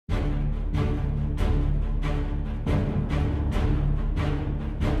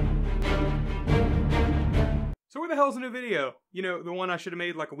where the hell's the new video? You know, the one I should have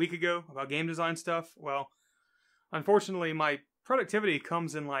made like a week ago about game design stuff? Well, unfortunately, my productivity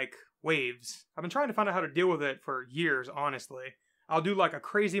comes in like waves. I've been trying to find out how to deal with it for years, honestly. I'll do like a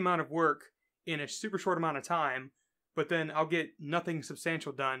crazy amount of work in a super short amount of time, but then I'll get nothing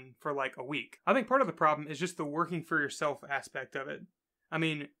substantial done for like a week. I think part of the problem is just the working for yourself aspect of it. I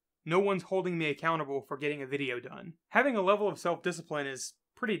mean, no one's holding me accountable for getting a video done. Having a level of self-discipline is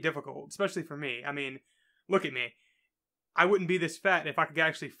pretty difficult, especially for me. I mean, look at me. I wouldn't be this fat if I could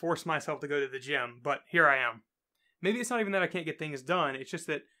actually force myself to go to the gym, but here I am. Maybe it's not even that I can't get things done, it's just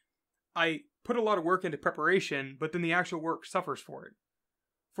that I put a lot of work into preparation, but then the actual work suffers for it.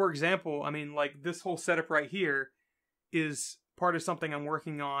 For example, I mean, like this whole setup right here is part of something I'm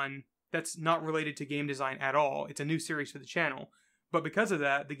working on that's not related to game design at all. It's a new series for the channel. But because of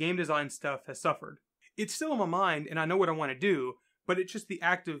that, the game design stuff has suffered. It's still in my mind, and I know what I want to do, but it's just the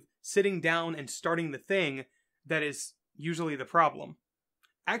act of sitting down and starting the thing that is usually the problem.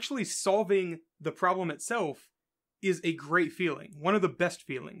 Actually solving the problem itself is a great feeling, one of the best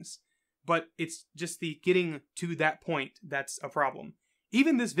feelings. But it's just the getting to that point that's a problem.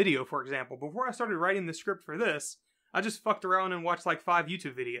 Even this video, for example, before I started writing the script for this, I just fucked around and watched like 5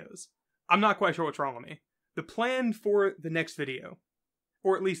 YouTube videos. I'm not quite sure what's wrong with me. The plan for the next video,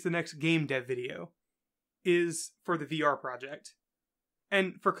 or at least the next game dev video, is for the VR project.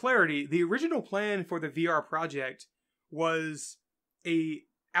 And for clarity, the original plan for the VR project was a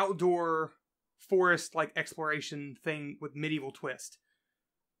outdoor forest-like exploration thing with medieval twist.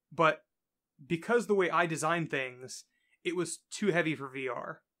 But because the way I design things, it was too heavy for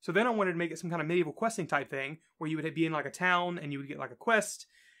VR. So then I wanted to make it some kind of medieval questing type thing, where you would be in like a town, and you would get like a quest,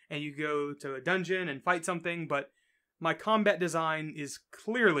 and you go to a dungeon and fight something, but my combat design is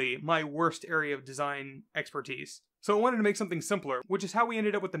clearly my worst area of design expertise. So I wanted to make something simpler, which is how we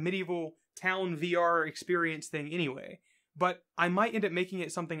ended up with the medieval town VR experience thing anyway. But I might end up making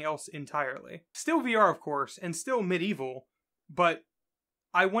it something else entirely. Still VR, of course, and still medieval, but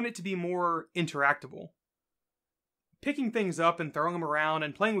I want it to be more interactable. Picking things up and throwing them around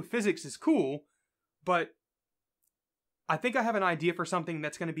and playing with physics is cool, but I think I have an idea for something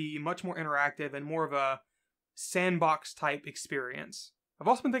that's going to be much more interactive and more of a sandbox type experience. I've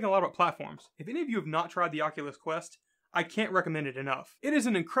also been thinking a lot about platforms. If any of you have not tried the Oculus Quest, I can't recommend it enough. It is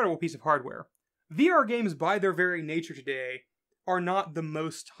an incredible piece of hardware. VR games, by their very nature today, are not the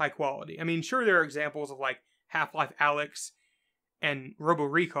most high quality. I mean, sure, there are examples of like Half-Life Alyx and Robo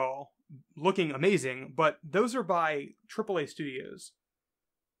Recall looking amazing, but those are by AAA studios.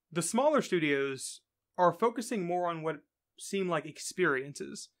 The smaller studios are focusing more on what seem like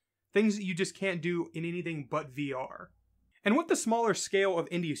experiences, things that you just can't do in anything but VR. And with the smaller scale of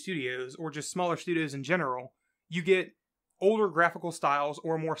indie studios, or just smaller studios in general, you get older graphical styles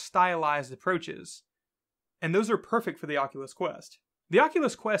or more stylized approaches. And those are perfect for the Oculus Quest. The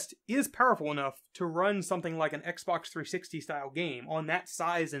Oculus Quest is powerful enough to run something like an Xbox 360 style game on that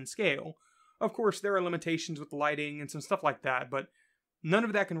size and scale. Of course, there are limitations with lighting and some stuff like that, but none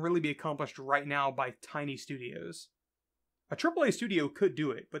of that can really be accomplished right now by tiny studios. A AAA studio could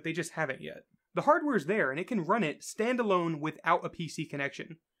do it, but they just haven't yet. The hardware's there, and it can run it standalone without a PC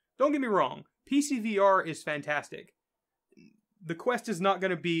connection. Don't get me wrong, PC VR is fantastic. The Quest is not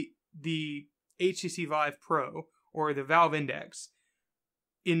going to beat the HTC Vive Pro or the Valve Index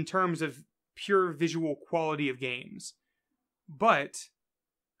in terms of pure visual quality of games. But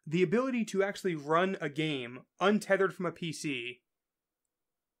the ability to actually run a game untethered from a PC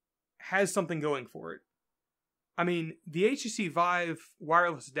has something going for it. I mean, the HTC Vive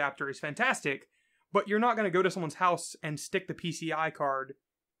wireless adapter is fantastic, but you're not going to go to someone's house and stick the PCI card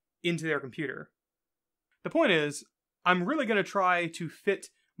into their computer. The point is, I'm really going to try to fit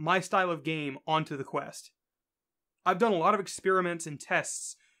my style of game onto the Quest. I've done a lot of experiments and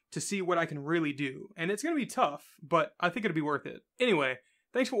tests to see what I can really do, and it's going to be tough, but I think it'll be worth it. Anyway,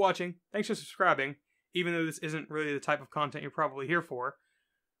 thanks for watching, thanks for subscribing, even though this isn't really the type of content you're probably here for,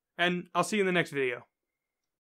 and I'll see you in the next video.